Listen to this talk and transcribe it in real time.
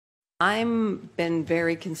I've been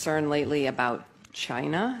very concerned lately about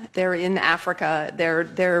China. They're in Africa.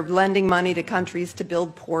 They're lending money to countries to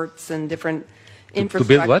build ports and different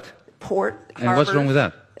infrastructure. To build what? Port. And what's wrong with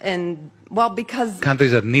that? And well, because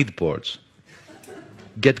countries that need ports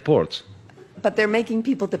get ports. But they're making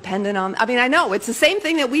people dependent on. I mean, I know it's the same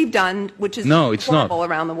thing that we've done, which is no, it's horrible not.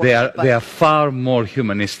 Around the world. They are far more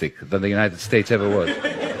humanistic than the United States ever was.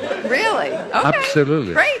 Really? Okay.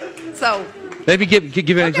 Absolutely. Great. So. Let me give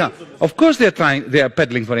you an example. Of course, they are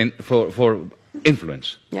peddling for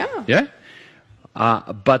influence. Yeah. Yeah.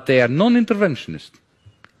 But they are non-interventionist.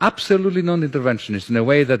 Absolutely non-interventionist in a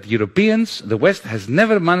way that Europeans, the West, has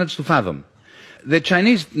never managed to fathom. The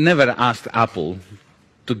Chinese never asked Apple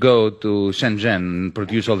to go to Shenzhen and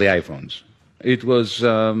produce all the iPhones. It was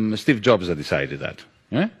Steve Jobs that decided that.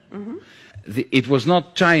 Yeah? Mm-hmm. It was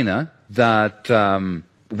not China that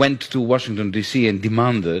went to Washington, D.C. and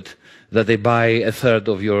demanded that they buy a third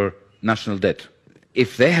of your national debt.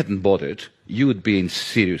 If they hadn't bought it, you would be in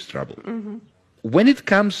serious trouble. Mm-hmm. When it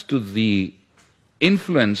comes to the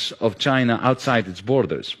influence of China outside its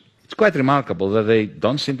borders, it's quite remarkable that they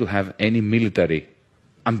don't seem to have any military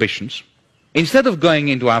ambitions. Instead of going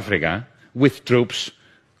into Africa with troops,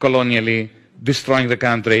 colonially, destroying the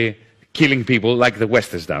country, killing people like the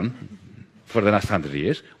West has done for the last 100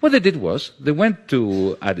 years, what they did was they went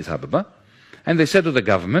to Addis Ababa and they said to the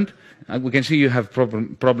government, we can see you have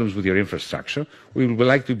problems with your infrastructure. We would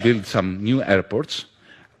like to build some new airports,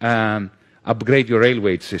 upgrade your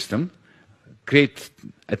railway system, create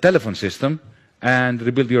a telephone system, and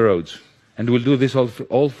rebuild your roads. And we'll do this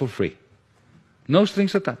all for free. No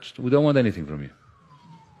strings attached. We don't want anything from you.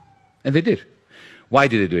 And they did. Why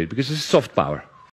did they do it? Because it's soft power.